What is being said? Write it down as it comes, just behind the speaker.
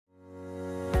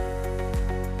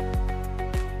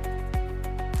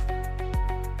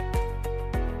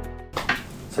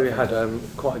So we had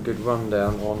quite a good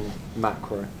rundown on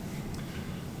macro.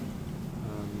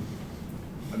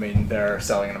 I mean, they're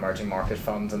selling an emerging market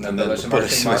fund and then bullish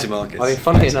emerging markets. I mean,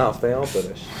 funnily enough, they are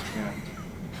bullish. Yeah.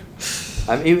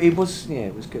 It was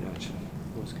good actually.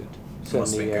 It was good. It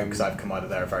must be good because I've come out of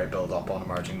there very built up on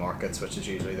emerging markets, which is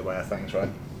usually the way of things, right?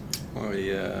 I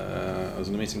was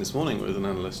in a meeting this morning with an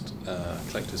analyst,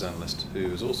 collectors analyst, who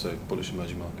was also bullish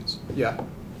emerging markets. Yeah.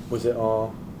 Was it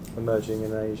our emerging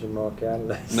and Asian market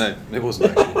analyst? No, it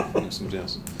wasn't actually. It was somebody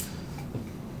else.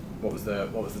 What was the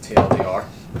TLDR?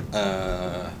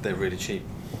 They're really cheap.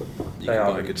 You They can are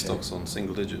buy really good cheap. stocks on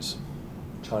single digits.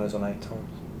 China's on 8 times.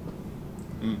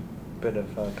 Bit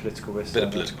of political risk. Bit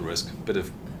of political risk. Bit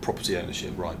of property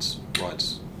ownership rights,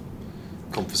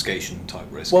 confiscation type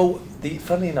risk. Well,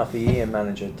 funnily enough, the EM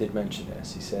manager did mention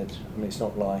this. He said, I mean, it's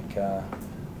not like they're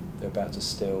about to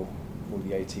steal all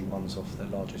the AT1s off their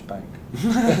largest bank.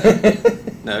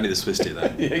 No, only the Swiss do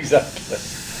that. Yeah, exactly.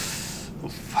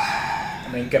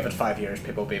 I mean, give it 5 years,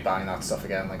 people will be buying that stuff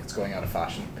again like it's going out of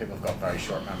fashion. People have got very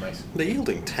short memories. They're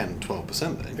yielding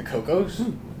 10-12% though. The cocos?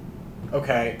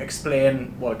 Okay,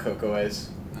 explain what a coco is.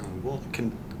 What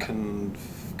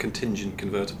contingent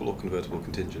convertible or convertible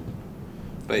contingent?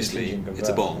 Basically, it's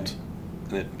a bond,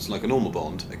 and it's like a normal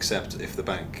bond, except if the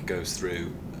bank goes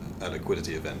through a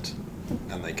liquidity event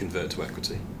and they convert to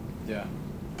equity. Yeah.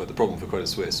 But the problem for Credit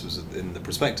Suisse was that in the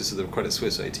prospectus of the Credit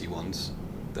Suisse AT1s,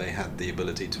 they had the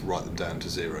ability to write them down to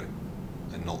zero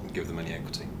and not give them any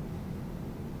equity.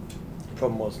 The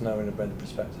problem was no one had read the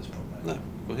prospectus properly. No,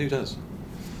 well, who does?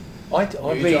 I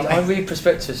read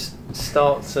prospectus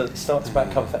start to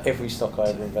back cover for every stock I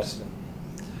ever invest in.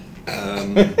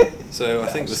 So I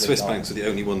think the Swiss Absolutely banks are the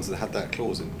only ones that had that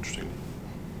clause in, interestingly.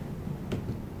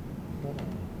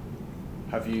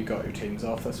 Have you got your teams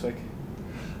off this week?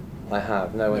 I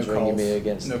have. No one's ringing me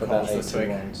against no about calls this week.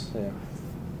 81s. Yeah.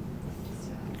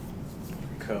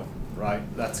 Cool. Right,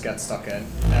 let's get stuck in.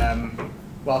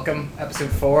 Welcome, episode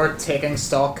 4, taking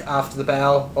stock after the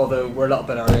bell, although we're a little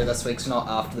bit earlier this week, so not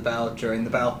after the bell, during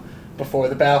the bell, before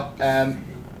the bell.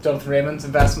 Jonathan Raymond,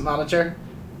 investment manager,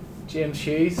 James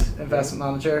Hughes, investment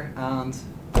manager, and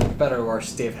better or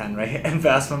worse, Dave Henry,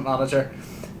 investment manager.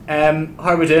 How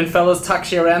are we doing, fellas?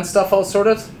 Tax year end stuff all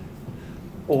sorted?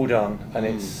 All done, and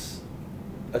it's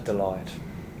a delight.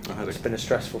 It's been a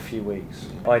stressful few weeks.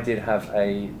 I did have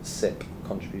a SIP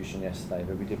contribution yesterday,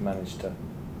 but we did manage to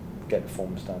get the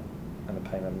forms done and the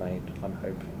payment made, I'm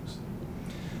hoping. So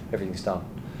everything's done.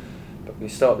 But we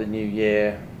start the new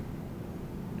year.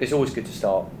 It's always good to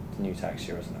start the new tax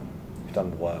year, isn't it? We've done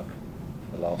the work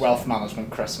for the last Wealth management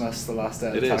Christmas, the last day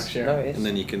of the tax year. No, it is. And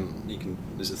then you can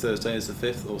is it Thursday, is the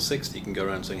 5th or 6th, you can go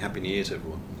around saying Happy New Year to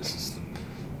everyone. This is the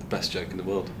best joke in the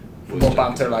world. More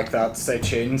banter like that, stay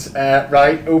tuned.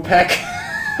 Right, OPEC.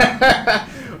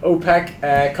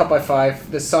 OPEC cut by 5.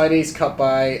 The Saudis cut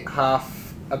by 500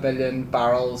 million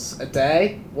barrels a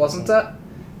day, wasn't it?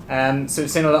 So we've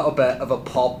seen a little bit of a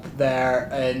pop there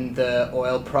in the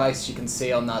oil price. You can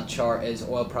see on that chart is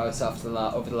oil price over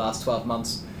the last 12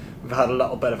 months. We've had a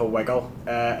little bit of a wiggle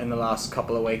in the last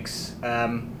couple of weeks.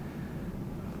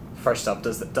 First up,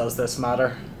 does this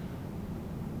matter?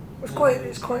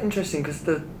 It's quite interesting because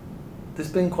there's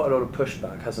been quite a lot of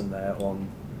pushback, hasn't there, on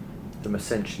them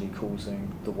essentially causing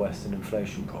the Western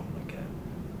inflation problem again.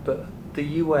 But the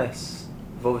US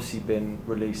have obviously been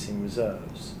releasing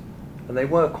reserves, and they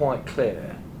were quite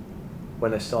clear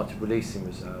when they started releasing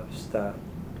reserves that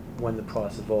when the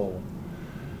price of oil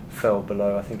fell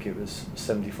below, I think it was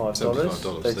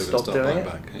 $75, they'd stop doing it,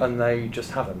 back, yeah. and they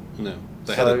just haven't. No,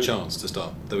 they had a chance to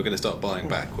start. They were going to start buying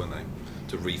back, weren't they,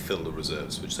 to refill the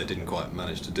reserves, which they didn't quite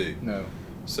manage to do. No.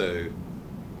 So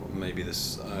maybe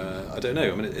this, I don't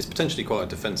know. I mean, it's potentially quite a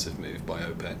defensive move by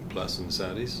OPEC Plus and the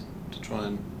Saudis to try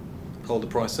and hold the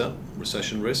price up,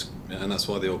 recession risk, and that's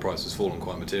why the oil price has fallen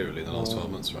quite materially in the last 12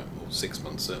 months, right, or 6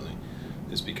 months certainly,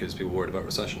 is because people are worried about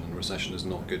recession, and recession is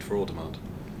not good for oil demand.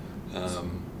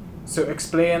 So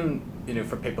explain,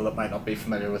 for people that might not be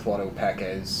familiar with what OPEC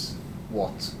is,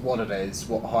 what it is,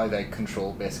 how they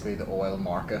control basically the oil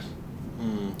market.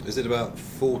 Is it about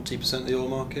 40% of the oil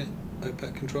market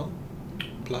OPEC control?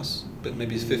 Plus, but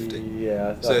maybe it's 50.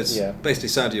 Yeah. So it's basically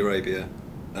Saudi Arabia,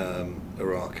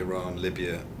 Iraq, Iran,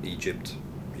 Libya, Egypt,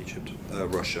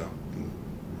 Russia, and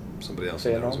somebody else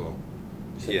in there as well.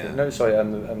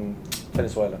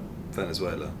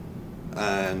 Venezuela,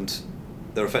 and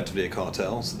they're effectively a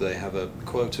cartel. So they have a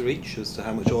quota each as to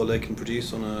how much oil they can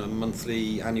produce on a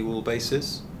monthly, annual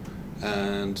basis.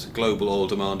 And global oil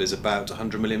demand is about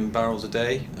 100 million barrels a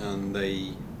day, and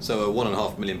so a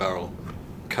 1.5 million barrel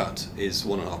cut is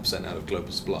 1.5% out of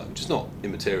global supply, which is not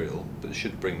immaterial, but it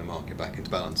should bring the market back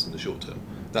into balance in the short term.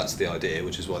 That's the idea,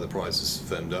 which is why the price has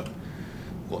firmed up,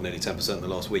 nearly 10% in the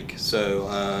last week.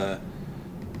 So,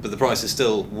 but the price is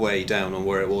still way down on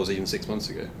where it was even 6 months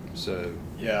ago. So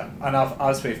yeah, and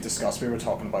as we've discussed, we were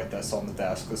talking about this on the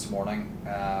desk this morning.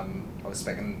 I was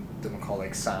speaking to my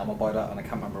colleague Sam about it, and I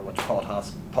can't remember which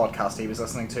podcast he was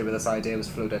listening to, but this idea was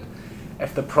floated.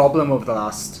 If the problem over the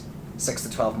last 6 to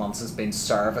 12 months has been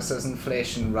services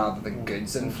inflation rather than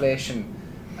goods inflation,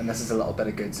 and this is a little bit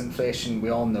of goods inflation, we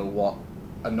all know what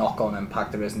a knock-on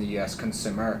impact there is in the US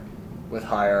consumer with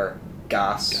higher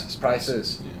gas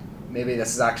prices. Yeah. Maybe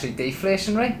this is actually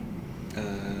deflationary?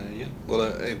 Yeah. Well,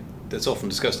 it's often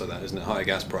discussed like that, isn't it? Higher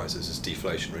gas prices is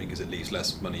deflationary because it leaves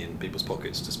less money in people's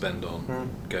pockets to spend on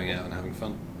going out and having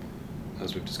fun,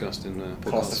 as we've discussed in podcasts.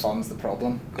 Cost of funds the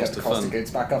problem. Cost Get the cost of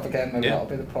goods back up again, maybe that'll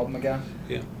be the problem again.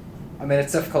 Yeah. I mean,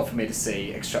 it's difficult for me to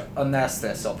see, unless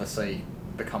this obviously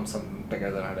becomes something bigger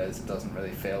than it is. It doesn't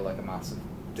really feel like a massive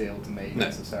deal to me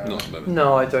necessarily. Not at the moment.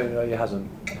 No, I don't know. It hasn't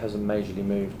majorly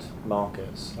moved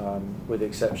markets, with the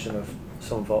exception of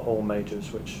some of our oil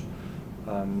majors, which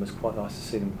was quite nice to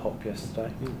see them pop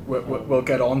yesterday. We'll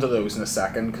get on to those in a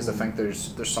second, because I think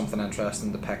there's something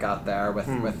interesting to pick at there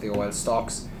with the oil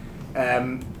stocks.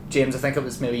 James, I think it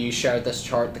was maybe you shared this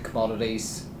chart, the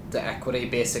commodities, the equity,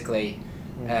 basically.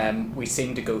 We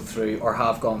seem to go through, or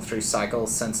have gone through,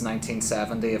 cycles since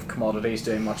 1970 of commodities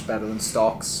doing much better than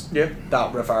stocks. Yep.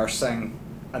 That reversing,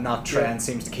 and that trend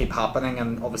seems to keep happening,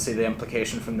 and obviously the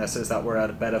implication from this is that we're at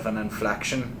a bit of an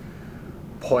inflection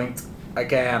point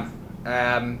again.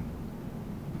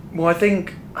 Well, I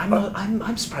think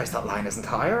I'm surprised that line isn't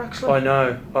higher, actually. I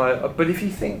know, but if you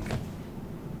think,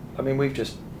 I mean, we've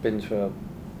just been to a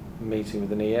meeting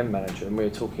with an EM manager, and we were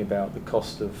talking about the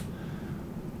cost of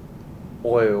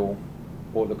oil,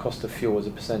 or the cost of fuel as a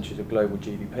percentage of global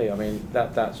GDP. I mean,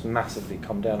 that's massively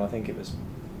come down. I think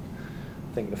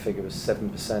the figure was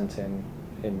 7% in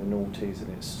the noughties, and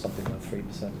it's something like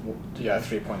 3%. Yeah,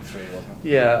 3.3 wasn't it?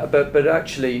 Yeah, but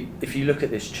actually, if you look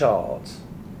at this chart,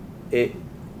 it,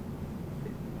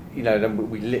 then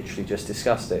we literally just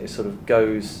discussed it. It sort of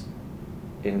goes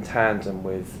in tandem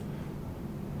with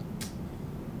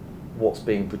what's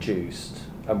being produced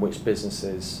and which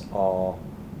businesses are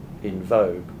in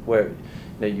vogue. Where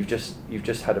you've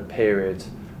just had a period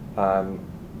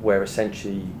where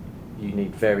essentially you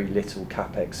need very little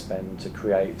capex spend to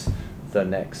create the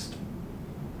next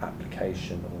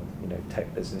application or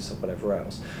tech business or whatever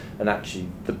else, and actually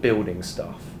the building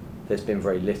stuff, there's been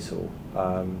very little.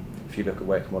 If you look at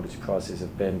where commodity prices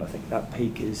have been, I think that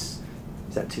peak is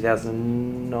that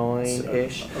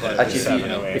 2009-ish. Actually,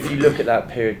 if you look at that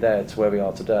period there to where we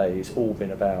are today, it's all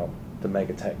been about the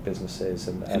mega tech businesses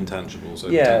and intangibles.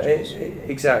 Yeah,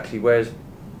 exactly. Whereas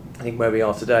I think where we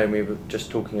are today, and we were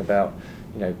just talking about,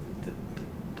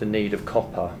 the need of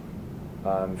copper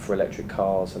for electric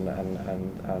cars and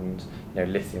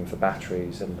lithium for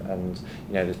batteries, and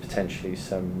there's potentially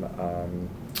some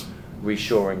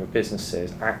reshoring of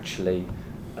businesses. Actually,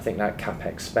 I think that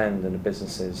capex spend and the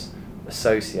businesses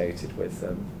associated with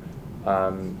them,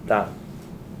 that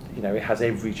it has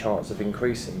every chance of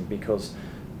increasing, because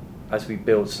as we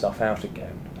build stuff out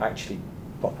again, actually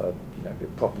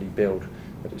properly build,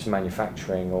 whether it's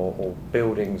manufacturing or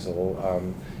buildings or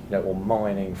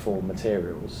mining for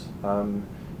materials,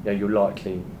 you're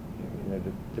likely,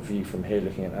 the view from here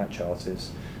looking at that chart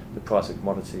is the price of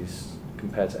commodities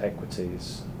compared to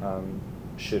equities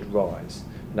should rise,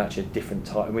 and actually a different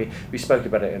type. And we spoke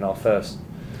about it in our first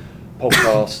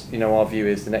podcast. Our view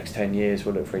is the next 10 years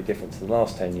will look very different to the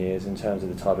last 10 years in terms of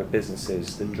the type of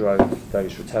businesses that drove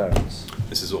those returns.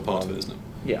 This is all part of it, isn't it?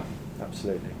 Yeah,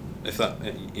 absolutely. If that,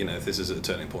 if this is a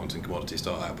turning point and commodities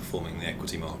start outperforming the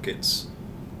equity markets,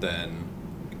 then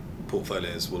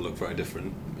portfolios will look very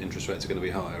different. Interest rates are going to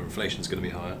be higher, inflation is going to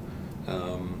be higher,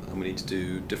 and we need to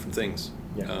do different things.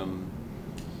 Yeah.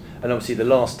 And obviously the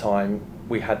last time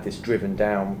we had this driven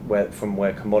down from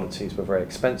where commodities were very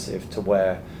expensive to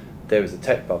where there was a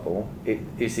tech bubble,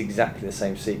 it's exactly the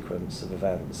same sequence of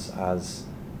events as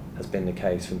has been the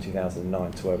case from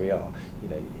 2009 to where we are.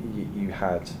 You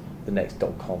had the next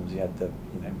dot-coms, you had the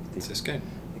Cisco.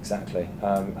 Exactly.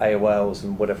 AOLs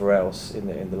and whatever else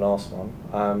in the last one.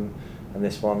 And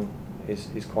this one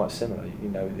is quite similar.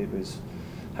 It was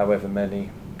however many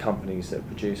companies that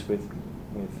produce with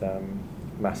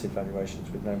massive valuations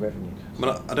with no revenue.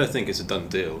 I don't think it's a done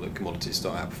deal that commodities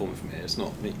start outperforming from here. It's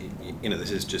not.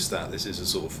 This is just that. This is a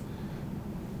sort of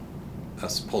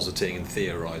us positing and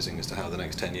theorising as to how the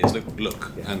next 10 years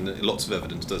look. Yeah. And lots of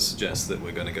evidence does suggest that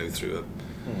we're going to go through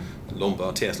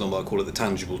T.S. Lombard call it the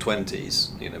Tangible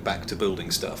Twenties. Back to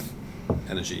building stuff,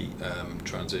 energy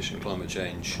transition, climate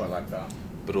change. Quite like that.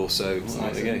 But also,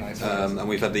 nice and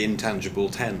we've had the intangible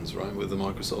tens, right, with the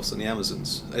Microsofts and the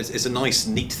Amazons. It's a nice,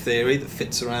 neat theory that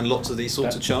fits around lots of these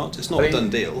sorts of charts. It's not a done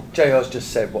deal. JR's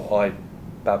just said what I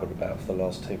babbled about for the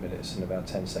last 2 minutes in about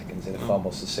 10 seconds in a far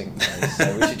more succinct way,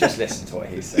 so we should just listen to what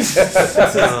he says.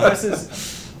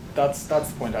 That's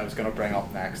the point I was going to bring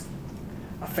up next.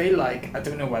 I feel like, I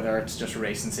don't know whether it's just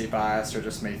recency bias or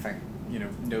just me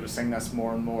noticing this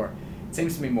more and more. It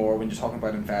seems to me more when you're talking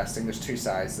about investing, there's two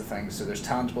sides to things. So there's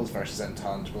tangibles versus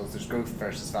intangibles, there's growth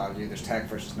versus value, there's tech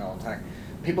versus non-tech.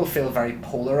 People feel very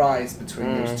polarised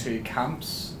between those two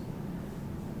camps.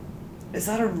 Is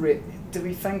that do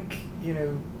we think,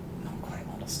 not quite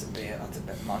honest debate, that's a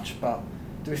bit much, but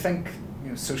do we think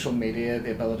social media,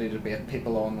 the ability to debate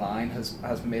people online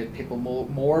has made people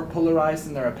more polarised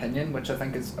in their opinion, which I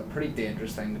think is a pretty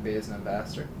dangerous thing to be as an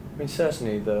investor? I mean,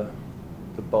 certainly the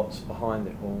bots behind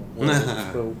it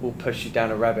will push you down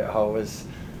a rabbit hole, as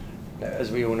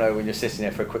we all know, when you're sitting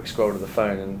there for a quick scroll of the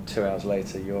phone and 2 hours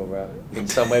later you're in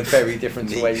somewhere very different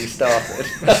to where you started.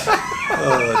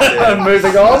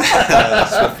 Moving on.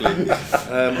 Swiftly.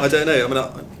 I don't know. I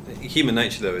mean, human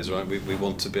nature though is right. We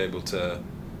want to be able to.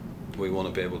 We want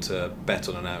to be able to bet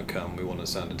on an outcome. We want to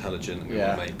sound intelligent. And we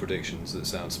want to make predictions that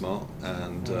sound smart.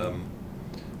 And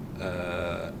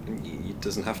it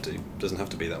doesn't have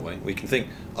to be that way. We can think.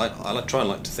 I like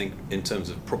to think in terms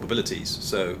of probabilities.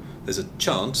 So there's a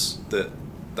chance that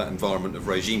environment of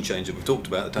regime change that we've talked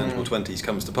about, the Tangible Twenties,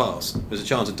 comes to pass. There's a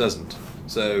chance it doesn't.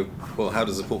 So, how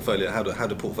does the portfolio? How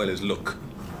do portfolios look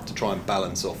to try and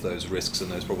balance off those risks and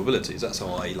those probabilities? That's how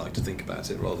I like to think about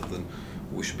it, rather than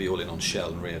we should be all in on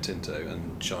Shell and Rio Tinto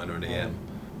and China and EM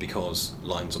because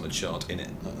lines on a chart in it.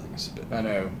 I think it's a bit. I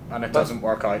know, and it doesn't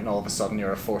work out, and all of a sudden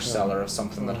you're a forced seller of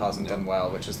something that hasn't done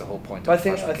well, which is the whole point. I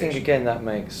think again that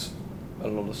makes a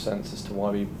lot of sense as to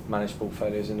why we manage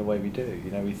portfolios in the way we do.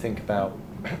 We think about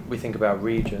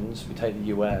regions. We take the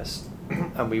US,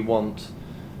 and we want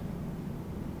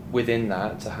within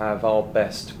that to have our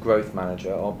best growth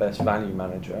manager, our best value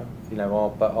manager.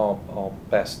 Our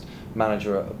best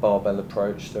manager at a barbell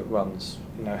approach that runs,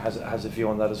 has a view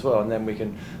on that as well, and then we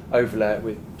can overlay it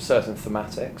with certain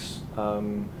thematics,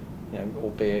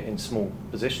 albeit in small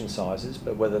position sizes,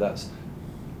 but whether that's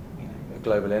a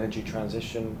global energy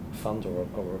transition fund or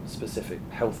a specific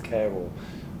healthcare or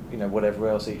whatever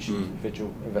else each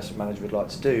individual investment manager would like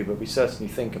to do. But we certainly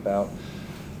think about,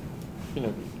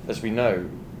 as we know,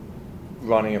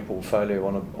 running a portfolio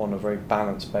on a very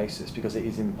balanced basis, because it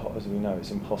is as we know,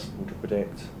 it's impossible to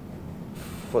predict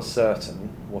for certain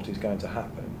what is going to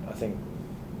happen. I think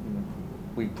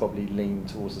we probably lean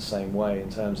towards the same way in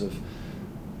terms of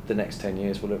the next 10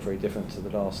 years will look very different to the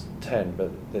last 10, but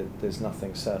there's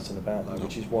nothing certain about that,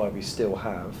 which is why we still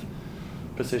have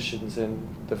positions in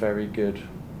the very good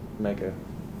mega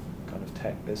kind of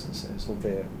tech businesses,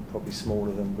 albeit probably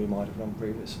smaller than we might have done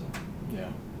previously. Yeah,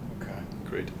 okay.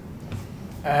 Agreed.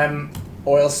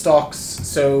 Oil stocks,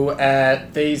 so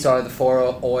these are the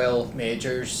 4 oil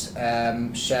majors,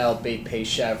 Shell, BP,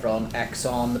 Chevron,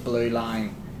 Exxon. The blue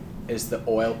line is the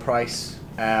oil price.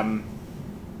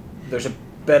 There's a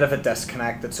bit of a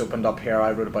disconnect that's opened up here.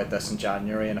 I wrote about this in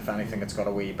January, and if anything it's got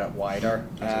a wee bit wider.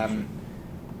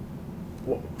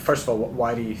 First of all,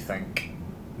 why do you think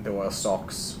the oil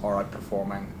stocks are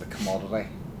outperforming the commodity,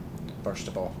 first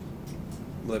of all?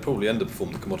 Well, they probably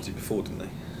underperformed the commodity before, didn't they?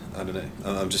 I don't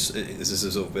know. This is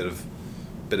a sort of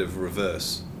bit of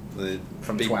reverse.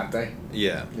 From 20?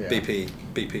 Yeah. BP.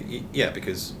 Yeah,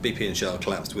 because BP and Shell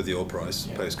collapsed with the oil price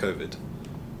post-COVID,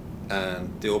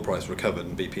 and the oil price recovered,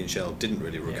 and BP and Shell didn't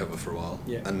really recover for a while,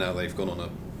 and now they've gone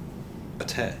on a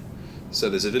tear. So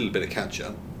there's a little bit of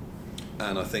catch-up,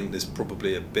 and I think there's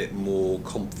probably a bit more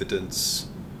confidence.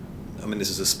 I mean,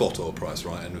 this is a spot oil price,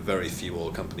 right? And very few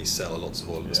oil companies sell lots of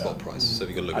oil at the spot price. So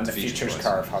if you've got to look at the futures price.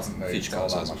 Curve hasn't moved. Future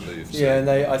curve hasn't moved. Yeah, and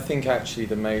I think actually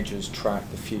the majors track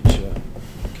the future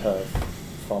curve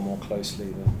far more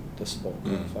closely than the spot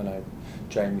curve. I know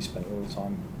Jamie spent all the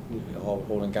time, our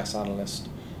oil and gas analyst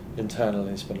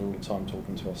internally, spent all the time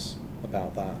talking to us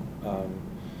about that.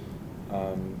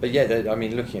 But yeah,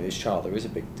 looking at this chart, there is a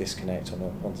big disconnect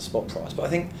on the spot price. But I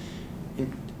think,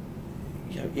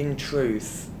 in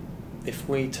truth, if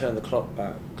we turn the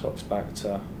clocks back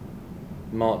to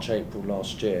March, April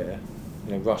last year,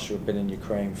 Russia had been in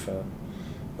Ukraine for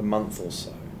a month or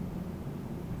so.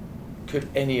 Could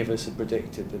any of us have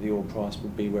predicted that the oil price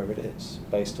would be where it is,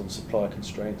 based on supply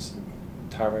constraints and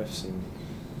tariffs? And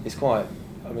it's quite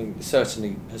I mean, it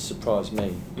certainly has surprised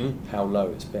me how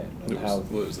low it's been. And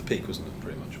it was the peak, wasn't it,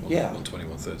 pretty much? 120,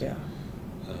 130. Yeah.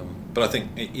 But I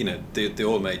think, the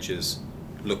oil majors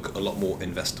look a lot more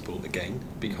investable again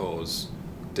because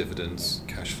dividends,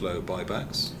 cash flow,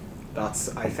 buybacks.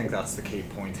 I think that's the key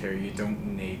point here. You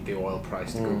don't need the oil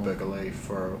price to go boogaloo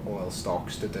for oil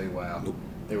stocks to do well. Nope.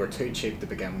 They were too cheap to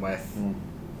begin with.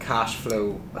 Cash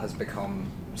flow has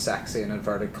become sexy in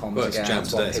inverted commas Well, again.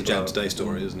 it's a jam today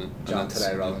story, isn't it? Jam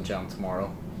today rather than jam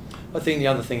tomorrow. I think the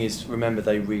other thing is, remember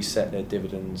they reset their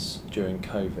dividends during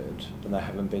COVID, and they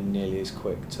haven't been nearly as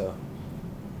quick to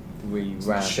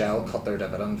re-ramp. Shell cut their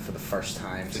dividend for the first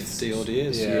time 50 odd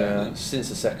years. Yeah, since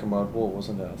the Second World War,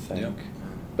 wasn't it, I think? Yep.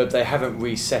 But they haven't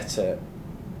reset it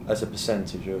as a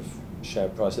percentage of share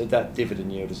price. That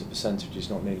dividend yield as a percentage is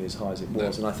not nearly as high as it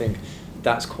was, and I think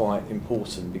that's quite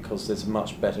important because there's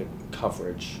much better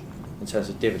coverage in terms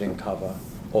of dividend cover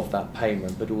of that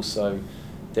payment, but also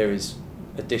there is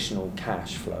additional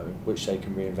cash flow which they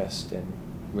can reinvest in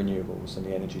renewables and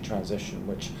the energy transition,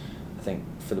 which I think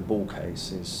for the bull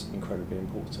case is incredibly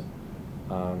important.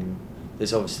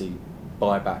 There's obviously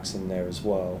buybacks in there as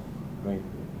well. I mean,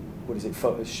 what is it?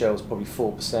 Shell's probably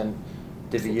 4%,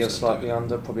 divvy yield slightly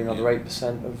under, probably another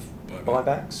 8% of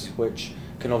buybacks, which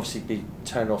can obviously be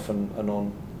turned off and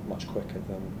on much quicker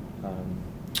than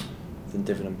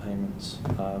dividend payments.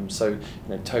 So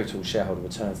total shareholder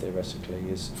return theoretically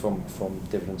is from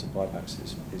dividends and buybacks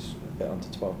is a bit under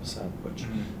 12%,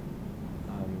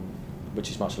 which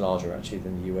is much larger actually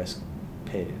than the US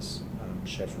peers,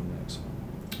 Chevron and Exxon.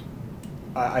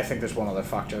 I think there's one other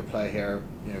factor at play here.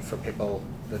 For people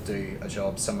that do a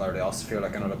job similar to us, if you're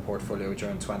looking at a portfolio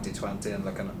during 2020 and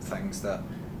looking at things that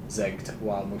zigged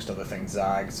while most other things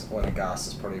zagged, oil and gas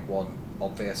is probably one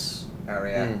obvious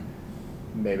area.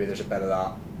 Maybe there's a bit of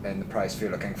that in the price if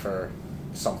you're looking for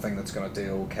something that's going to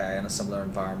do okay in a similar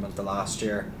environment to last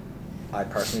year. I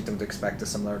personally don't expect a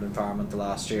similar environment to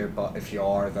last year, but if you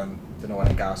are, then oil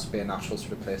and gas would be a natural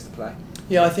sort of place to play.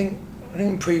 Yeah, I think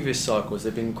in previous cycles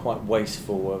they've been quite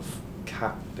wasteful of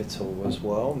capital as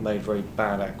well, made very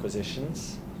bad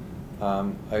acquisitions,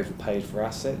 overpaid for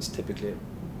assets, typically at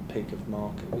peak of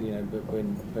market, but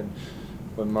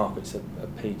when markets are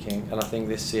peaking. And I think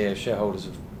this year shareholders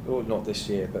have, or not this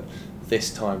year, but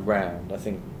this time round, I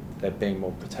think they're being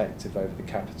more protective over the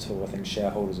capital. I think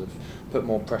shareholders have put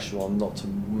more pressure on not to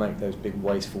make those big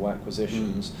wasteful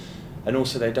acquisitions, and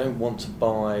also they don't want to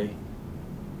buy,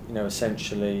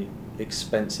 essentially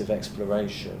expensive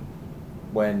exploration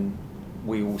when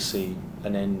we all see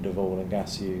an end of oil and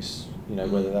gas use,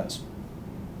 whether that's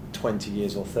 20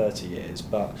 years or 30 years.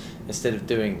 But instead of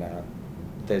doing that,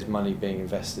 there's money being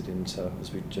invested into,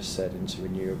 as we just said, into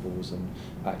renewables and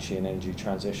actually an energy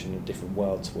transition, a different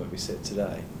world to where we sit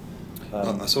today.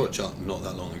 I saw a chart not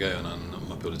that long ago, and I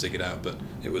might be able to dig it out, but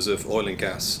it was of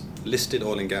listed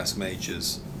oil and gas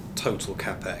majors, total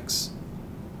capex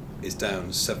is down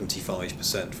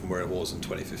 75% from where it was in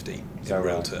 2015 in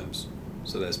real terms.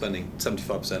 So they're spending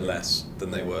 75% less than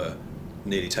they were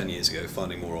nearly 10 years ago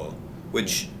finding more oil,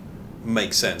 which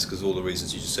makes sense because all the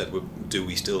reasons you just said. Do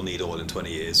we still need oil in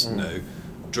 20 years? No.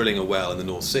 Drilling a well in the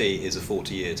North Sea is a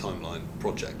 40-year timeline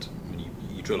project. I mean,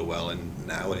 you drill a well and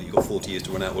now you've got 40 years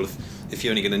to run out. Well, if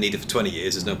you're only going to need it for 20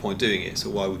 years, there's no point doing it. So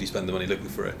why would you spend the money looking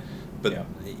for it? But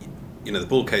the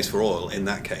bull case for oil in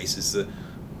that case is that,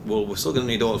 well, we're still going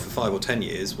to need oil for 5 or 10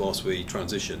 years whilst we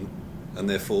transition, and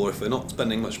therefore if we're not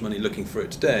spending much money looking for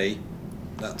it today,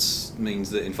 that means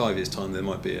that in 5 years' time there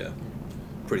might be a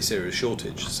pretty serious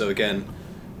shortage. So again,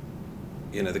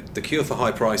 the cure for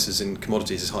high prices in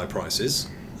commodities is high prices.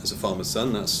 As a farmer's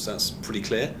son, that's pretty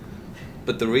clear.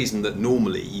 But the reason that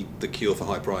normally the cure for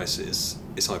high prices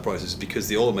is high prices is because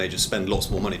the oil majors spend lots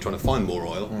more money trying to find more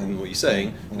oil. And what you're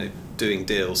saying, doing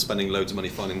deals, spending loads of money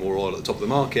finding more oil at the top of the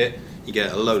market, you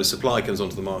get a load of supply comes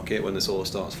onto the market when this oil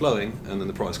starts flowing, and then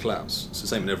the price collapses. It's the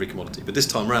same in every commodity. But this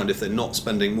time round, if they're not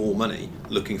spending more money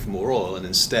looking for more oil, and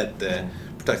instead they're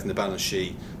protecting the balance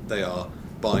sheet, they are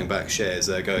buying back shares,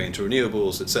 they're going into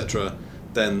renewables, etc.,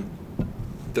 then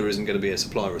there isn't going to be a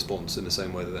supply response in the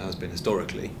same way that there has been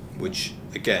historically, which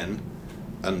again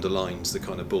underlines the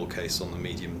kind of bull case on the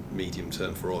medium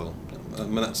term for oil. I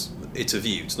mean, it's a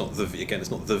view. It's not the view. Again,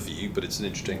 it's not the view, but it's an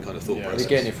interesting kind of thought process.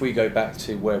 Again, if we go back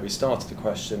to where we started the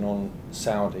question on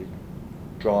Saudi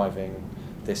driving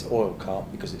this oil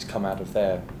cut because it's come out of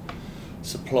their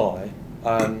supply,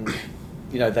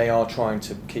 they are trying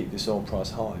to keep this oil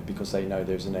price high because they know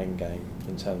there's an end game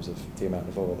in terms of the amount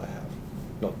of oil they have.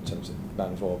 Not in terms of the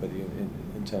amount of oil, but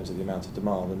in terms of the amount of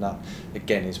demand. And that,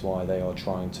 again, is why they are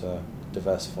trying to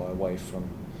diversify away from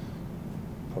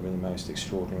probably the most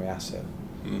extraordinary asset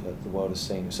that the world has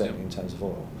seen, certainly in terms of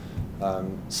oil.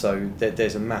 So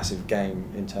there's a massive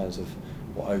game in terms of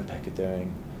what OPEC are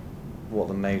doing, what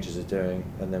the majors are doing,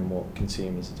 and then what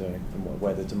consumers are doing, and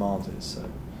where the demand is. So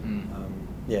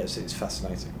it's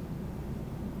fascinating.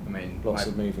 I mean, lots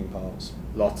of moving parts.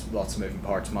 Lots of moving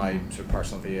parts. My sort of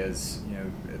personal view is,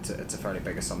 it's a fairly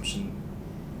big assumption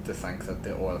to think that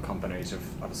the oil companies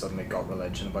have suddenly got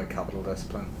religion about capital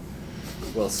discipline.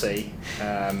 We'll see,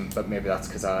 but maybe that's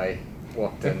because I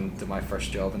walked into my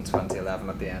first job in 2011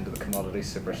 at the end of the commodities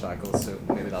super cycle, so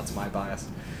maybe that's my bias.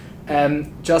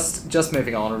 Just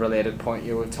moving on, a related point,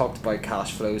 we've talked about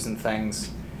cash flows and things.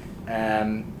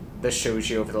 This shows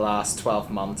you over the last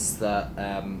 12 months that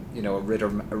a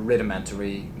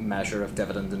rudimentary measure of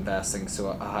dividend investing, so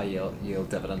a high yield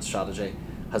dividend strategy,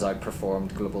 has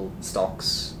outperformed global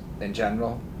stocks in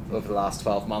general over the last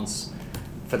 12 months.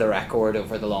 For the record,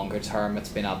 over the longer term, it's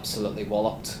been absolutely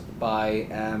walloped by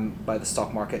the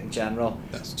stock market in general.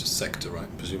 That's just sector, right?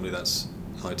 Presumably that's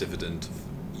high dividend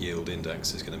yield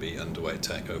index is going to be underweight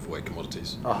tech, overweight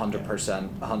commodities.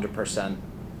 100%.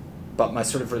 But my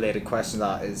sort of related question to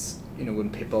that is,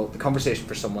 when the conversation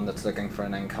for someone that's looking for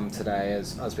an income today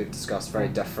is, as we've discussed, very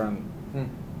different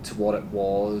to what it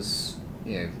was,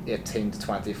 18 to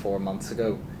 24 months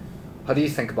ago. How do you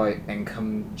think about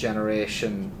income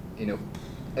generation?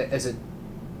 Is it,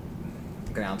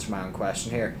 I'm going to answer my own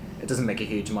question here. It doesn't make a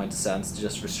huge amount of sense to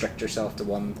just restrict yourself to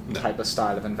one type of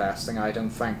style of investing, I don't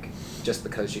think, just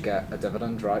because you get a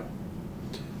dividend, right?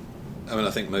 I mean,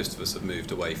 I think most of us have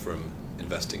moved away from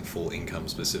investing for income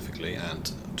specifically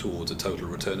and towards a total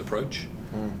return approach.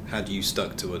 Had you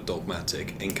stuck to a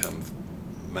dogmatic income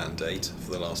mandate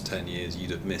for the last 10 years,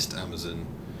 you'd have missed Amazon,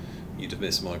 you'd have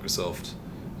missed Microsoft,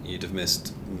 you'd have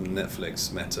missed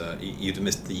Netflix, Meta, you'd have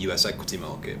missed the US equity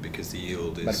market because the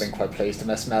yield is... Might have been quite pleased to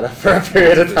miss Meta for a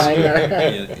period of time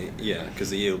there. Yeah,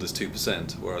 because the yield is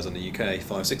 2%, whereas in the UK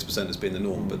 5-6% has been the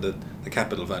norm, but the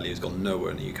capital value has gone nowhere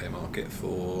in the UK market for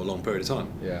a long period of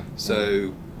time. Yeah.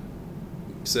 So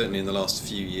certainly in the last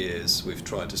few years we've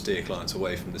tried to steer clients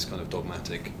away from this kind of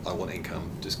dogmatic, I want income,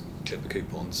 just clip the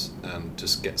coupons and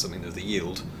just get something with the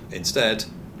yield. Instead,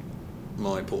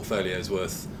 my portfolio is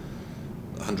worth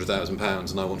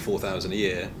 £100,000 and I want £4,000 a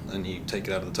year, and you take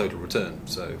it out of the total return.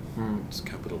 So it's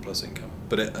capital plus income.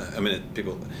 But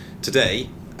people today,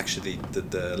 actually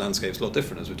the landscape's a lot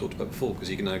different, as we talked about before, because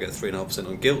you can now get 3.5%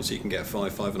 on gilts, you can get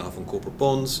 5.5% on corporate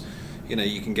bonds.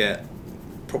 You can get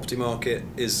property market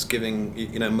is giving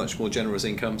much more generous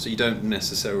income, so you don't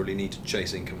necessarily need to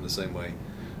chase income in the same way,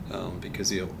 because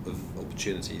the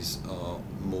opportunities are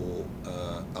more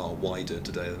are wider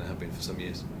today than they have been for some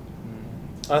years.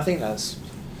 I think that's,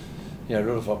 a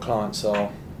lot of our clients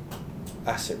are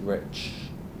asset rich,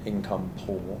 income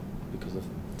poor because of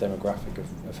the demographic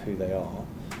of who they are,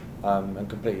 and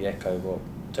completely echo what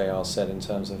JR said in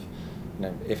terms of,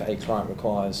 if a client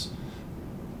requires,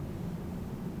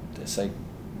 let's say,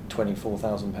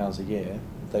 £24,000 a year,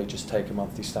 they just take a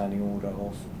monthly standing order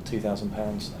of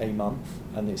 £2,000 a month,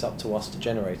 and it's up to us to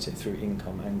generate it through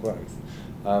income and growth.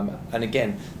 And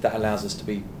again, that allows us to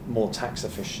be more tax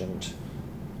efficient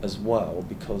as well,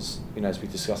 because as we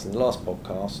discussed in the last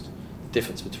podcast, the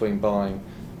difference between buying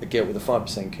a gilt with a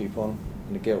 5% coupon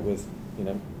and a gilt with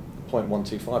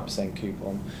 0.125%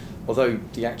 coupon, although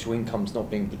the actual income's not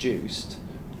being produced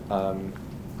from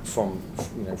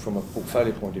a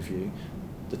portfolio point of view,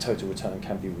 the total return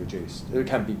can be reduced. It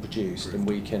can be produced, and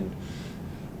we can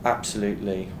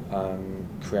absolutely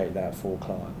create that for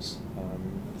clients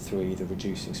through either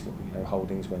reducing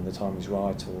holdings when the time is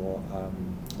right, or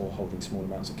holding small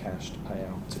amounts of cash to pay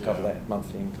out to cover that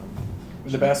monthly income.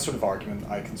 The best sort of argument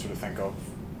I can sort of think of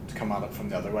to come at it from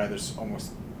the other way, there's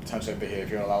almost potentially a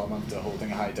behavioural element to holding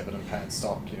a high dividend paying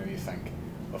stock. You think,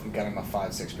 if I'm getting my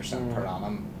 5-6% per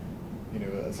annum,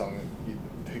 as long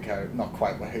as who cares? Not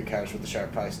quite who cares what the share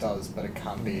price does, but it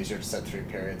can be easier to sit through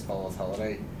periods of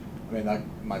volatility. I mean, that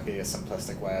might be a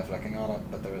simplistic way of looking at it,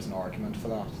 but there is an argument for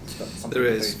that. Some people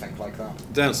do think like that.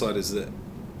 The downside is that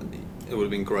it would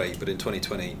have been great, but in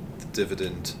 2020,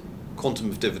 the quantum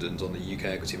of dividends on the UK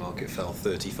equity market fell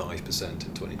 35%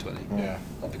 in 2020. Yeah.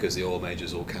 Because the oil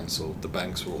majors all cancelled, the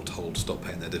banks were all told to stop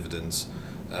paying their dividends,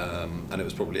 and it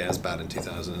was probably as bad in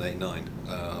 2008-9.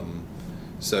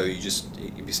 So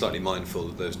you'd be slightly mindful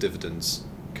that those dividends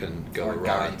can go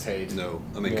awry. Guaranteed. No,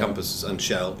 I mean Compass and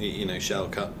Shell. Shell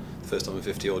cut the first time in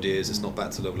 50 odd years. It's not back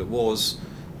to the level it was.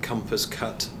 Compass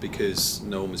cut because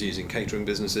no one was using catering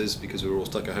businesses because we were all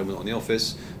stuck at home and not in the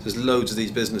office. So there's loads of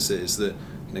these businesses that,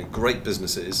 great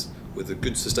businesses with a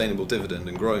good sustainable dividend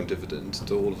and growing dividend,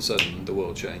 to all of a sudden the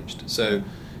world changed. So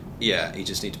yeah, you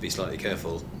just need to be slightly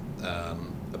careful.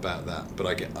 about that, but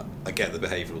I get the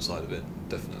behavioural side of it,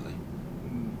 definitely.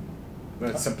 Well,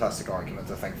 it's a simplistic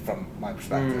argument, I think, from my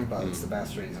perspective, but it's the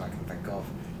best reason I can think of.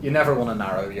 You never want to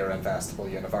narrow your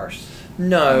investable universe.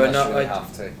 No, and I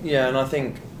have to. Yeah, and I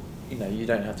think, you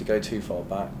don't have to go too far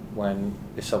back when,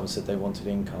 if someone said they wanted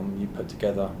income, you put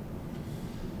together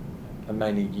a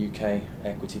mainly UK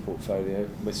equity portfolio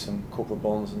with some corporate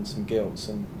bonds and some gilts,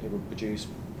 and it would produce,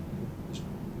 as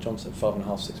John said,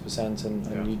 5.5–6%,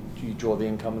 and you draw the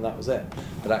income, and that was it.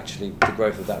 But actually, the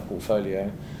growth of that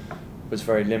portfolio was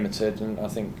very limited, and I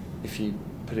think if you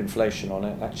put inflation on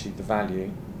it, actually the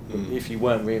value, if you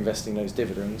weren't reinvesting those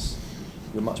dividends,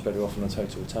 you're much better off on a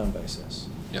total return basis.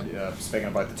 Yep. Yeah, speaking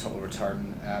about the total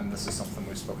return, this is something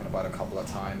we've spoken about a couple of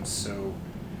times. So,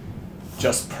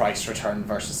 just price return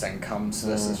versus income. So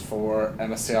this is for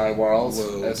MSCI World,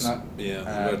 isn't it? Yeah,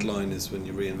 the red line is when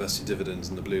you reinvest your dividends,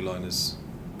 and the blue line is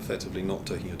effectively not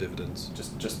taking your dividends.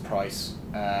 Just price,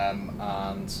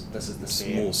 and this is the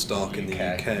same. More stark in the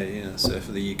UK. Yeah. So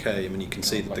for the UK, I mean, you can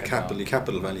see that the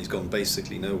capital value's gone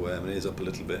basically nowhere. I mean, it is up a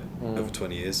little bit over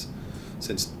 20 years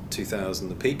since 2000,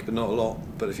 the peak, but not a lot.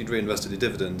 But if you'd reinvested your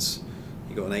dividends,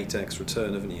 you got an 8x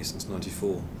return, haven't you, since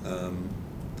 '94?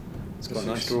 It's quite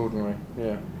nice. Extraordinary.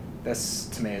 Yeah. This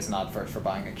to me is an advert for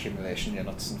buying accumulation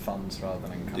units and funds rather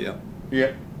than income. Yeah.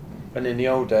 Yeah. And in the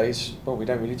old days, well, we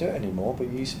don't really do it anymore, but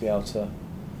you used to be able to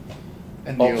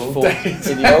In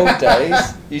the old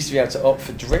days, you used to be able to opt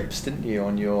for drips, didn't you,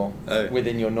 on your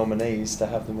within your nominees to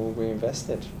have them all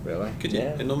reinvested. Really? Could you?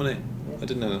 Yeah. In nominee? Yeah. I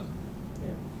didn't know that.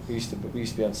 Yeah. We used to be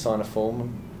able to sign a form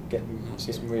and get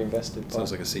them reinvested.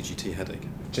 Sounds like a CGT headache.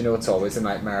 Do you know it's always a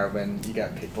nightmare when you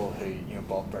get people who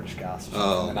bought British Gas or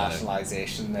something, the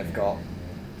nationalisation, they've got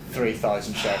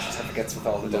 3,000 share certificates with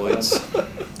all the dividends.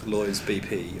 Lloyd's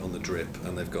BP on the drip,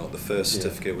 and they've got the first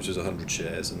certificate, which is 100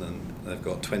 shares, and then they've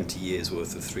got 20 years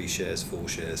worth of 3 shares, 4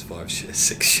 shares, 5 shares,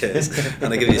 6 shares,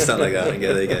 and they give you a stat like that and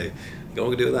go, there you go. You go,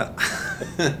 what can I do with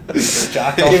that?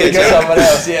 Jack, give it to someone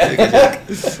else,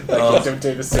 Like you don't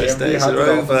do the same. Those days are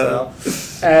over.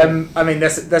 I mean,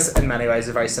 this in many ways is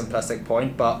a very simplistic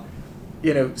point, but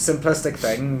simplistic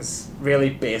things, really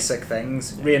basic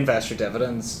things, reinvest your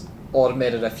dividends,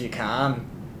 automate it if you can,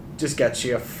 just gets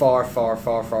you a far, far,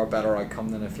 far, far better outcome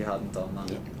than if you hadn't done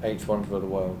that. Eighth wonder of the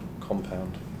world,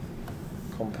 compounding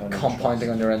interest.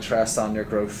 On your interest and your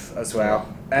growth as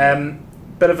well.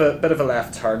 Bit of a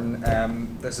left turn.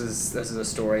 This is a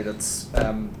story that's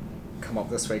come up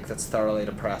this week that's thoroughly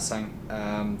depressing.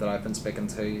 That I've been speaking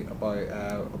to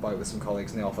about with some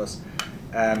colleagues in the office.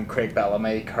 Craig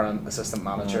Bellamy, current assistant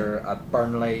manager at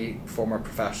Burnley, former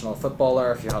professional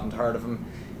footballer. If you hadn't heard of him,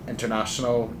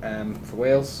 international for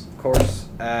Wales, of course.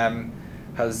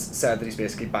 Has said that he's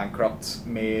basically bankrupt,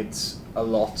 made a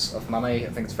lot of money, I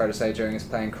think it's fair to say, during his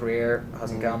playing career,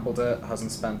 hasn't gambled it,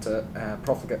 hasn't spent it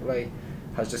profitably,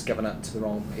 has just given it to the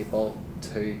wrong people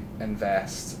to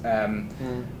invest.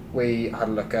 We had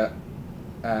a look at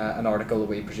an article that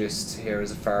we produced here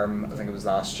as a firm, I think it was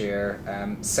last year.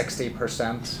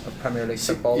 60% of Premier League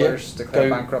footballers declare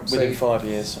bankruptcy within 5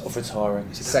 years of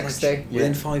retiring. 60?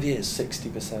 Within 5 years,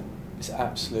 60%. It's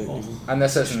absolutely and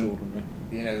this isn't extraordinary.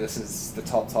 This is the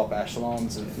top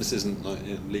echelons of... This isn't like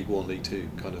League 1, League 2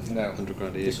 kind of $100 a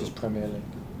year. This was Premier League.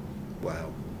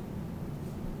 Wow.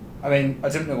 I mean, I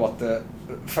don't know what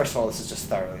first of all, this is just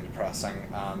thoroughly depressing,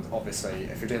 and obviously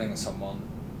if you're dealing with someone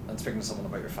and speaking to someone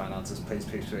about your finances, please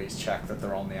check that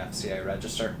they're on the FCA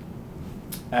register.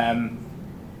 I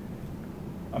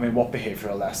mean, what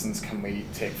behavioural lessons can we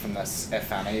take from this,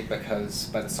 if any? Because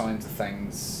by the sound of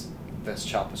things, this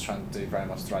chap is trying to do very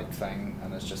much the right thing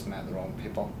and has just met the wrong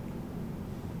people.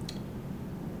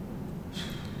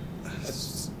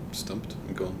 Stumped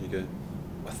and gone, you go.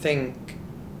 I think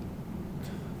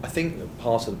that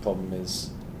part of the problem is,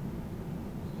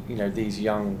 these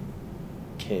young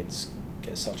kids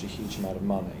get such a huge amount of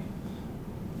money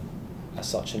at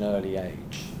such an early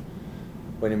age,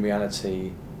 when in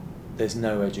reality there's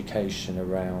no education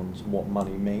around what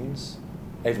money means.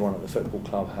 Everyone at the football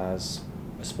club has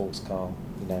a sports car,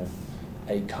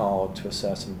 a card to a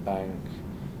certain bank.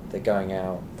 They're going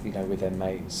out, with their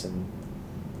mates and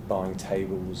buying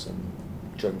tables and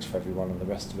drinks for everyone and the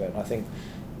rest of it. And I think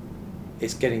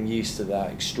it's getting used to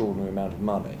that extraordinary amount of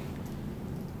money.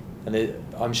 And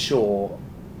I'm sure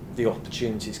the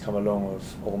opportunities come along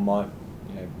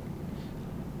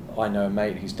I know a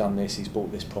mate who's done this, he's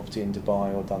bought this property in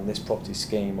Dubai or done this property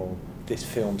scheme or this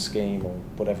film scheme or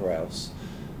whatever else,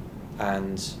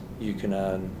 and you can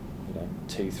earn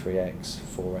 2, 3x,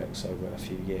 4x over a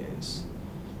few years.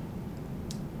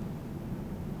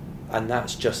 And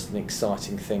that's just an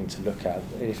exciting thing to look at.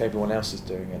 If everyone else is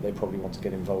doing it, they probably want to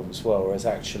get involved as well. Whereas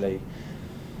actually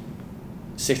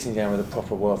sitting down with a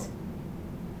proper wealth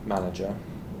manager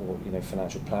or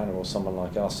financial planner or someone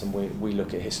like us, and we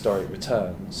look at historic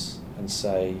returns and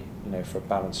say, for a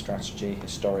balanced strategy,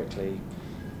 historically,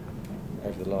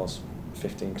 over the last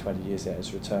 15, 20 years, it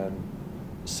has returned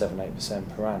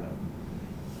 7-8% per annum.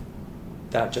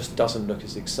 That just doesn't look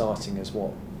as exciting as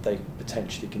what they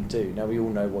potentially can do. Now, we all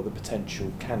know what the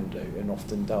potential can do and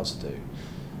often does do.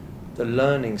 The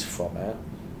learnings from it,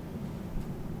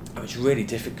 it's really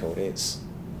difficult. It's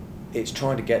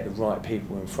trying to get the right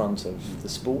people in front of the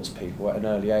sports people at an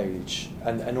early age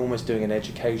and almost doing an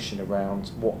education around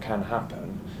what can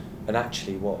happen and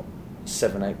actually what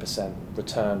 7-8%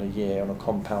 return a year on a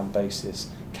compound basis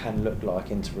can look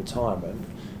like into retirement,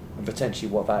 and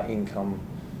potentially what that income,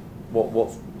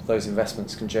 what those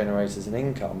investments can generate as an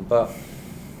income. But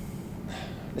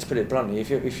let's put it bluntly, if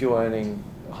you're earning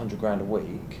 100 grand a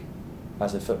week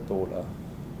as a footballer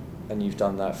and you've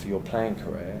done that for your playing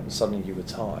career and suddenly you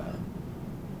retire,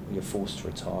 you're forced to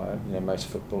retire. Most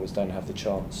footballers don't have the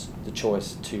choice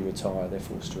to retire, they're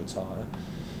forced to retire.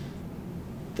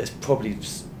 There's probably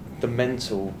the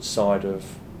mental side of,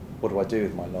 what do I do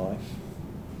with my life?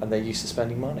 And they're used to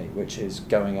spending money, which is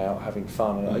going out, having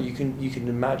fun. And you can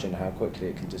imagine how quickly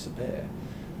it can disappear.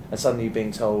 And suddenly you're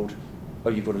being told,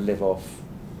 you've got to live off,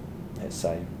 let's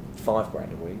say, 5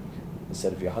 grand a week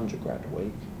instead of your 100 grand a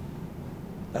week.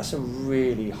 That's a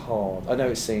really hard. I know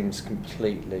it seems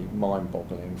completely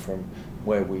mind-boggling from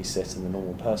where we sit and the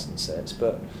normal person sits,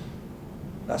 but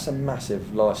that's a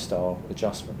massive lifestyle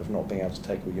adjustment of not being able to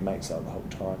take all your mates out the whole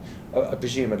time. I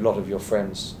presume a lot of your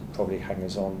friends, probably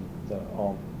hangers on that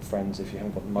aren't friends if you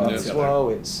haven't got the money as well.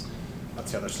 That's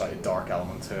the other slightly dark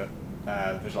element to it.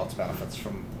 There's lots of benefits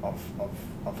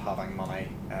of having money.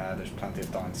 There's plenty of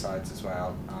downsides as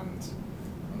well, and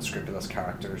unscrupulous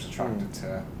characters attracted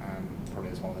to it.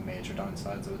 Probably is one of the major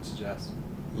downsides, I would suggest.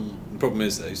 The problem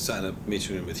is, though, sat in a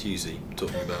meeting room with Husey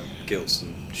talking about gilts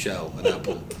and Shell and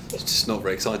Apple. It's just not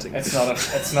very exciting. It's not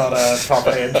a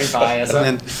property in Dubai, is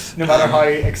it? No matter how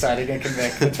exciting it can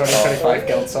make the 2025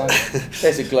 gilts on.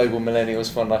 There's a global millennials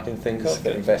fund I can think of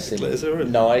that invests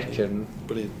in Nike and...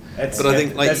 Brilliant. But I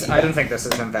think I don't think this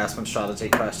is an investment strategy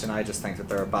question. I just think that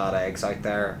there are bad eggs out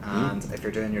there, and if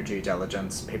you're doing your due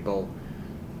diligence, people,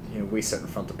 we sit in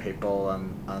front of people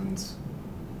and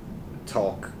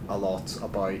talk a lot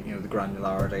about the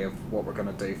granularity of what we're going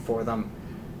to do for them.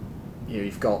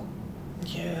 You've got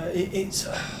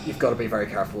you've got to be very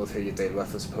careful with who you deal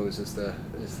with, I suppose, is the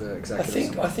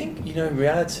executive. I think in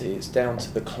reality it's down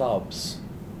to the clubs.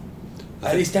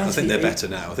 I think they're better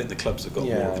now. I think the clubs have got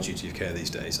more of a duty of care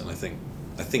these days, and I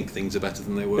think things are better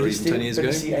than they were even 10 years ago.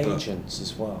 But it's the agents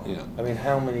as well. Yeah. I mean,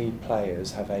 how many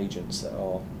players have agents that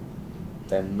are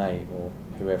their mate or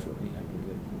whoever,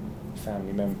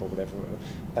 family member or whatever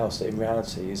else, that in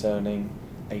reality is earning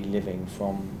a living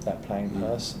from that playing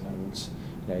person?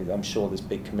 And I'm sure there's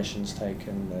big commissions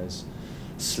taken, there's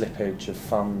slippage of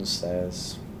funds,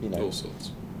 there's all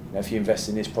sorts. If you invest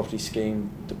in this property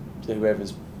scheme,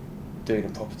 whoever's doing a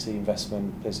property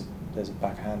investment, there's a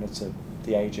backhander to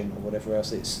the agent or whatever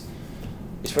else. It's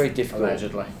very difficult.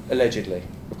 Allegedly,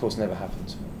 of course, never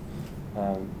happens.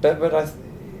 But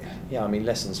I mean,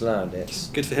 lessons learned. It's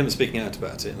good for him speaking out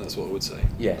about it, and that's what I would say.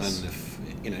 Yes.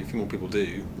 And if more people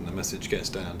do, and the message gets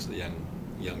down to the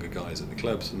younger guys at the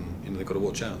clubs, and they've got to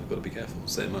watch out. They've got to be careful.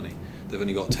 It's their money. They've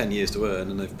only got 10 years to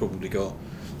earn, and they've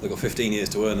got 15 years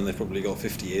to earn, and they've probably got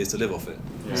 50 years to live off it.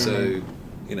 Yeah. So,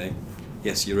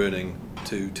 yes, you're earning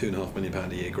 £2.5 million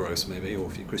a year gross, maybe, or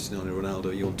if you're Cristiano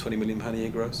Ronaldo, you're on £20 million a year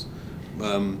gross.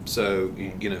 So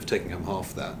if taking home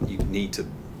half that,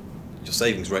 your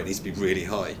savings rate needs to be really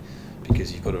high,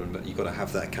 because you've got to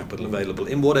have that capital available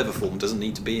in whatever form. It doesn't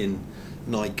need to be in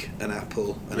Nike and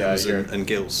Apple and Amazon and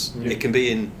gilts. It can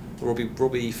be in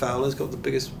Robbie Fowler's got the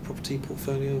biggest property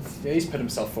portfolio. Yeah, he's put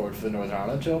himself forward for the Northern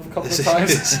Ireland job a couple of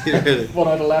times. Really? One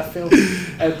out of left field.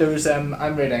 There was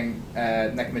I'm reading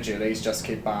Nick Majuli's Just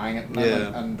Keep Buying at the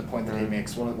moment, and the point that he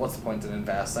makes, what's the point in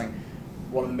investing?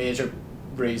 One of the major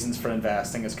reasons for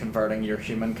investing is converting your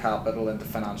human capital into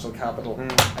financial capital,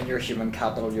 and your human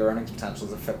capital, your earnings potential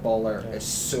as a footballer is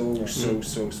so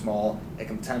small. It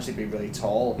can potentially be really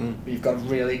tall, but you've got to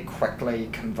really quickly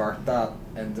convert that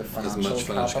into financial as much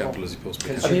financial capital as you possibly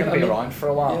can. Because you're going to be around for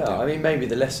a while. I mean, maybe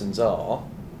the lessons are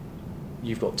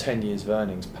you've got 10 years of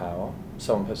earnings power.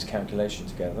 Someone puts a calculation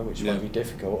together, which won't be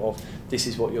difficult, of this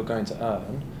is what you're going to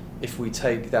earn. If we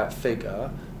take that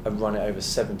figure and run it over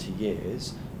 70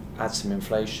 years, add some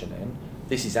inflation in,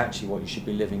 this is actually what you should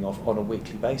be living off on a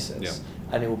weekly basis.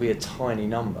 And it will be a tiny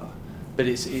number. but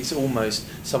it's almost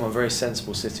someone very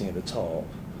sensible sitting at the top,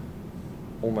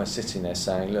 almost sitting there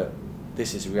saying, look,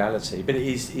 this is reality. But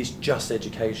it's just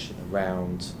education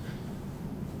around,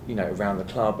 around the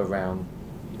club, around,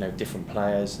 different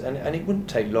players, and it wouldn't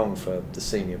take long for the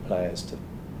senior players to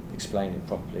explain it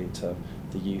properly to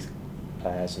the youth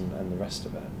players and the rest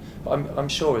of it. But I'm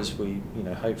sure as we,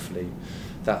 hopefully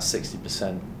that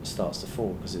 60% starts to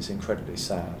fall, because it's incredibly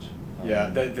sad.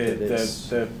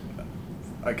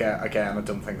 Again, I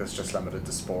don't think that's just limited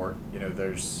to sport.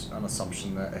 There's an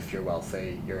assumption that if you're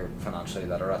wealthy, you're financially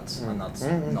literate, and that's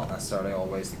not necessarily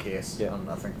always the case. Yeah. And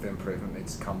I think the improvement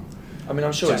needs to come. I mean,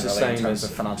 I'm sure it's the same in terms as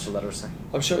of financial literacy.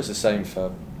 I'm sure it's the same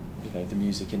for, the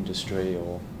music industry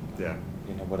or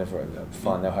whatever.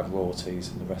 Fine, they'll have royalties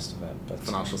and the rest of it. But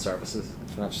financial services.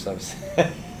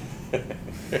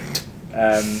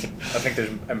 I think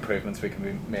there's improvements we can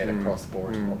be made across the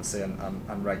board, obviously,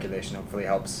 and regulation hopefully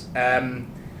helps.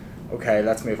 Okay,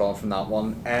 let's move on from that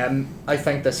one. I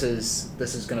think this is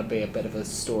going to be a bit of a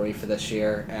story for this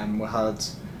year. We had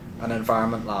an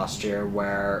environment last year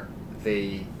where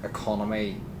the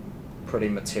economy pretty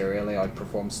materially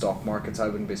outperformed stock markets. I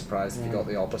wouldn't be surprised if you got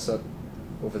the opposite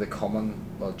over the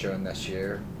during this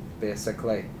year,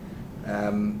 basically.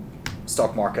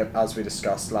 Stock market, as we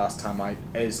discussed last time out,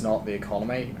 is not the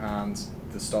economy, and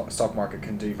the stock market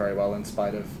can do very well in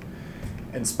spite of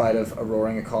a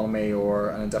roaring economy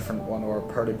or an indifferent one or a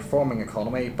poorly performing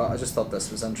economy. But I just thought this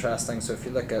was interesting. So if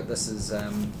you look at this is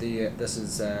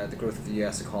the growth of the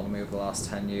US economy over the last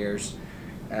 10 years.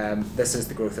 This is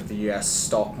the growth of the US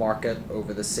stock market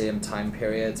over the same time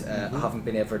period. I haven't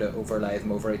been able to overlay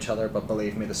them over each other, but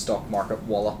believe me, the stock market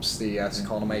wallops the US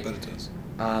economy. But it does.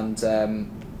 And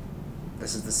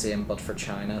this is the same but for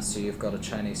China. So you've got a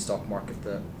Chinese stock market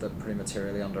that pretty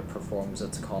materially underperforms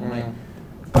its economy.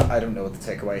 I don't know what the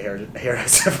takeaway here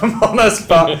is, if I'm honest,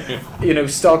 but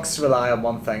stocks rely on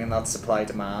one thing, and that's supply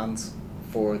demand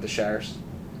for the shares,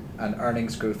 and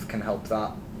earnings growth can help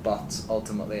that. But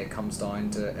ultimately, it comes down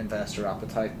to investor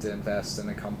appetite to invest in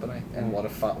a company and what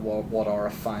are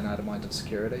a finite amount of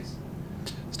securities.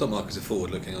 Stock markets are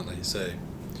forward-looking, aren't they? So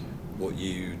what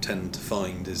you tend to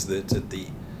find is that at the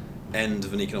end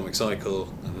of an economic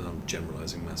cycle, and I'm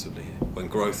generalising massively here, when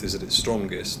growth is at its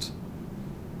strongest,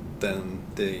 then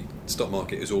the stock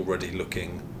market is already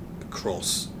looking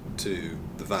across to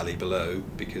the valley below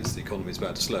because the economy is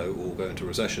about to slow or go into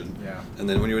recession. Yeah. And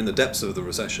then when you're in the depths of the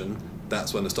recession,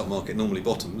 that's when the stock market normally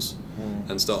bottoms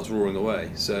and starts roaring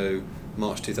away. So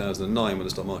March 2009, when the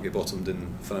stock market bottomed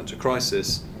in the financial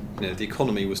crisis, the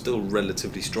economy was still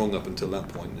relatively strong up until that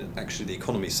point. Actually, the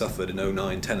economy suffered in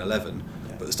 09, 10, 11,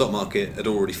 but the stock market had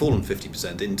already fallen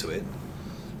 50% into it,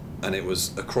 and it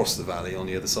was across the valley on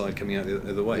the other side coming out the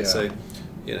other way. Yeah. So,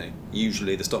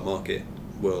 usually the stock market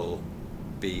will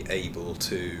be able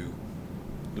to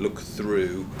look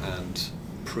through and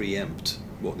preempt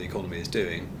what the economy is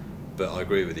doing. But I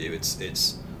agree with you.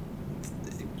 It's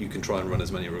you can try and run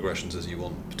as many regressions as you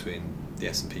want between the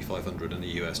S&P 500 and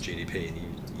the US GDP, and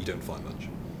you don't find much.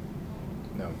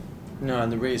 No,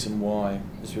 and the reason why,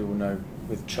 as we all know,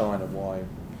 with China, why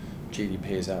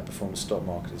GDP has outperformed the stock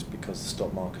market is because the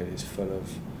stock market is full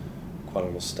of quite a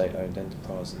lot of state-owned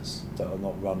enterprises that are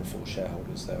not run for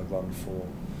shareholders, they are run for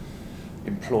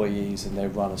employees, and they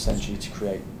run essentially to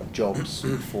create jobs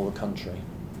for the country.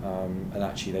 And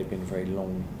actually they've been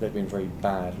very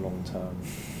bad long-term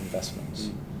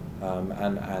investments.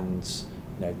 And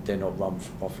they're not run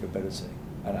for profitability.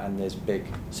 And there's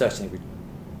certainly with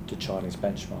the Chinese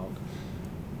benchmark,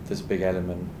 there's a big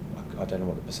element, I don't know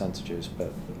what the percentage is,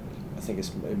 but I think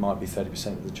it might be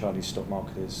 30% of the Chinese stock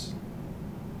market is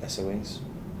SOEs.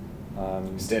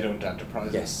 State-owned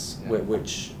enterprises. Yes, yeah.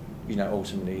 Which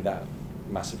ultimately that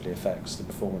massively affects the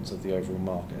performance of the overall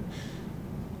market.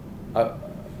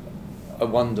 I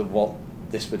wonder what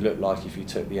this would look like if you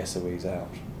took the SOEs out,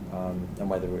 and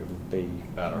whether it would be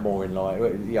better. More in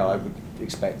line. Yeah, I would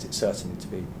expect it certainly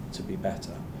to be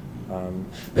better.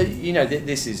 But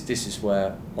this is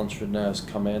where entrepreneurs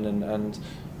come in, and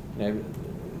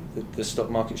the stock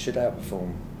market should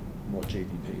outperform what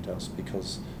GDP does,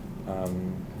 because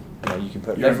you can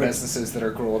put leverage businesses that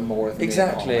are growing more than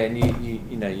exactly, and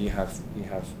you have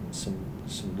some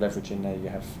leverage in there. You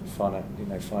have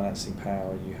financing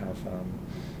power. You have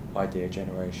idea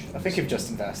generation. I think you've just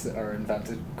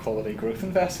invented quality growth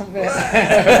investment by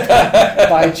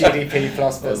GDP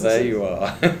plus businesses. Well, there you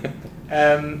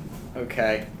are.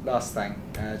 Okay, last thing,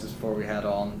 just before we head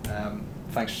on.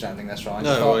 Thanks for sending this round.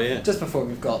 Just before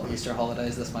we've got the Easter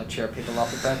holidays, this might cheer people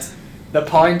up a bit. The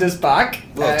pound is back.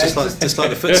 Well, just like the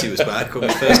FTSE was back when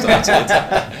we first started,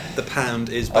 the pound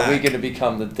is back. Are we going to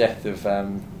become the death of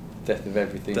death of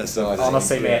everything. That's the-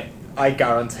 Honestly, mate, I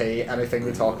guarantee anything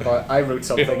we talk about. I wrote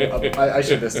something. I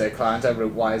showed this to a client. I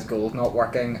wrote "Why is gold not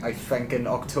working?" I think in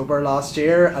October last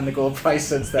year, and the gold price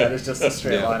since then is just a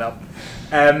straight Yeah. line up.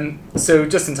 So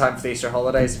just in time for the Easter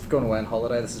holidays. If you're going away on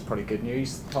holiday, this is pretty good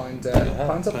news. Pound's up a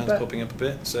Pound's bit. popping up a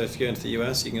bit. So if you go into the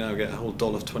US, you can now get a whole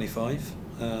 $1.25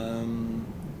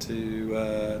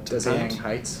 to Dizzying pound.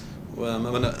 heights. Well,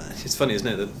 I mean, it's funny, isn't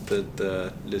it, that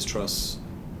the Liz Truss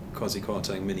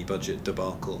quasi-Kwarteng mini budget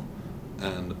debacle,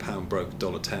 and the pound broke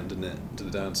 $1.10, didn't it, to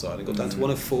the downside? It got down to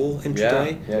 104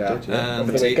 intraday. Yeah, it did, yeah.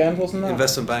 Over the weekend, wasn't it?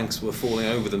 Investment banks were falling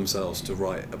over themselves to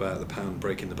write about the pound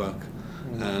breaking the buck,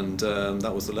 and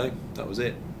that was the low. That was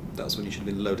it. That's when you should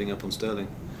have been loading up on sterling.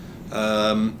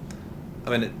 I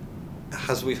mean,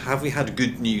 have we had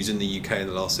good news in the UK in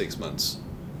the last 6 months?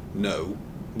 No.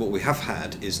 What we have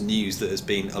had is news that has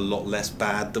been a lot less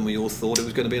bad than we all thought it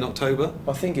was going to be in October.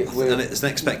 I think it will. And it's an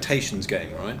expectations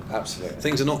game, right? Absolutely.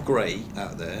 Things are not great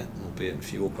out there, albeit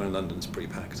if you walk around London, it's pretty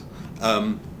packed.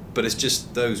 But it's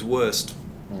just those worst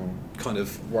kind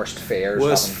of Worst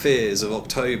fears of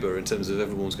October in terms of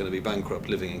everyone's going to be bankrupt,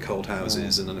 living in cold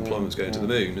houses, and unemployment's going to the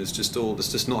moon. It's just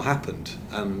not happened.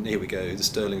 And here we go. The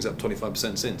sterling's up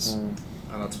 25% since. And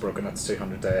it's broken its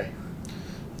 200-day.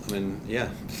 I mean,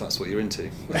 yeah, if that's what you're into.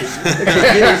 Look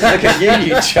at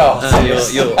you,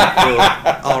 Charles. Your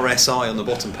RSI on the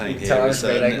bottom pane here is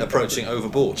Reading, approaching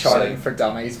overboard. Charting so. for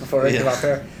dummies before I come up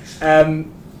here.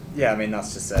 Yeah, I mean,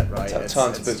 that's just it, right? It's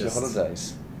time to book your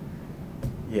holidays.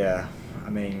 Yeah,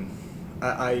 I mean,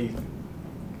 But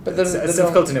it's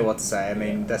difficult to know what to say. I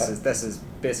mean, this is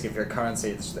basically, if your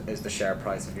currency is the share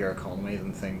price of your economy,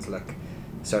 then things look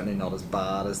certainly not as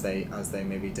bad as they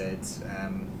maybe did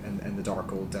in the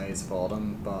dark old days of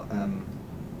autumn. But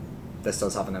this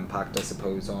does have an impact, I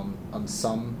suppose, on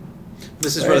some.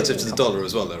 This is relative to the dollar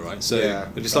as well, though, right? So Yeah,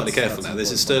 we'll be slightly that's careful now.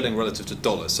 This is sterling relative to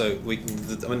dollar. So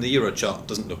the euro chart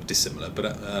doesn't look dissimilar, but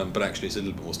actually it's a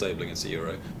little bit more stable against the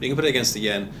euro. You can put it against the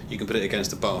yen. You can put it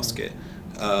against a basket.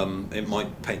 It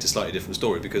might paint a slightly different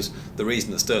story, because the reason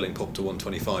that sterling popped to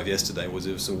 125 yesterday was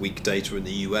there was some weak data in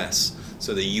the US.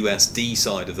 So the USD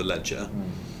side of the ledger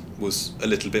was a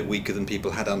little bit weaker than people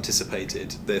had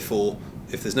anticipated. Therefore,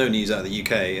 if there's no news out of the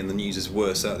UK and the news is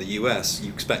worse out of the US,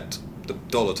 you expect the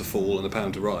dollar to fall and the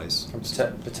pound to rise.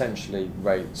 Potentially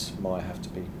rates might have to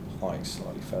be hiked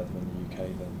slightly further in the UK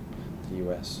than the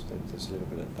US. There's a little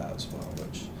bit of that as well,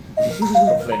 which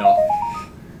Hopefully not.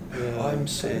 yeah, I'm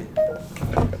sick.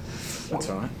 That's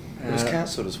all right. It was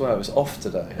cancelled as well. It was off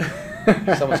today.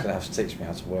 Someone's going to have to teach me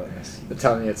how to work this. They're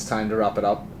telling you it's time to wrap it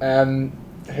up. Who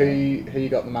you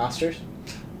got in the Masters?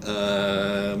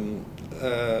 And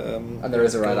there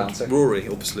is a right answer. Rory,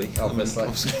 obviously. Obviously.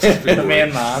 Rory. The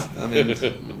main man. I mean,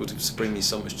 it would bring me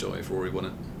so much joy if Rory won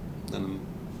it. And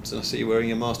so I see you wearing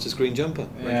your Masters green jumper.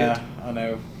 Very Yeah, good. I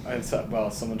know.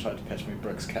 Someone tried to pitch me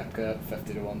Brooks Koepka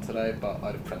 50-1 today, but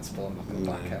out of principle, I'm not going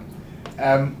to back him.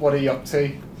 What are you up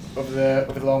to over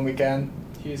the long weekend,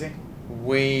 Husey?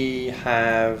 We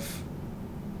have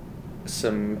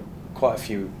quite a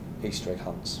few Easter egg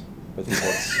hunts with the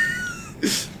kids.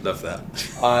 Love that.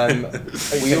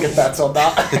 We all bets on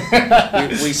that.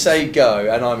 we say go,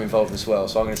 and I'm involved as well.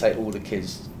 So I'm going to take all the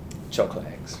kids chocolate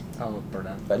eggs. Oh,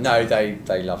 brilliant! But no,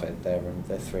 they love it. They're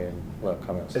 3 and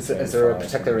coming up. Is there a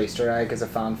particular Easter egg as a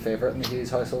fan favourite in the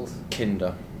Hughes household?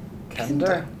 Kinder.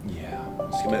 Kinder? Yeah.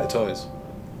 So you can make the toys.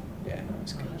 Yeah, no,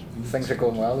 it's good. Things are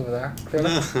going well over there, clearly.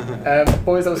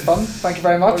 Boys, that was fun. Thank you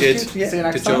very much. Good. See you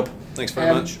next Good time. job. Thanks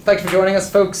very much. Thank you for joining us,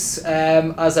 folks.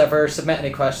 As ever, submit any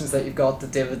questions that you've got to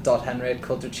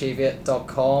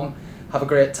david.henry@cultureachievia.com. Have a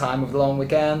great time over the long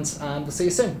weekend, and we'll see you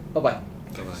soon. Bye-bye.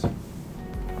 Bye-bye.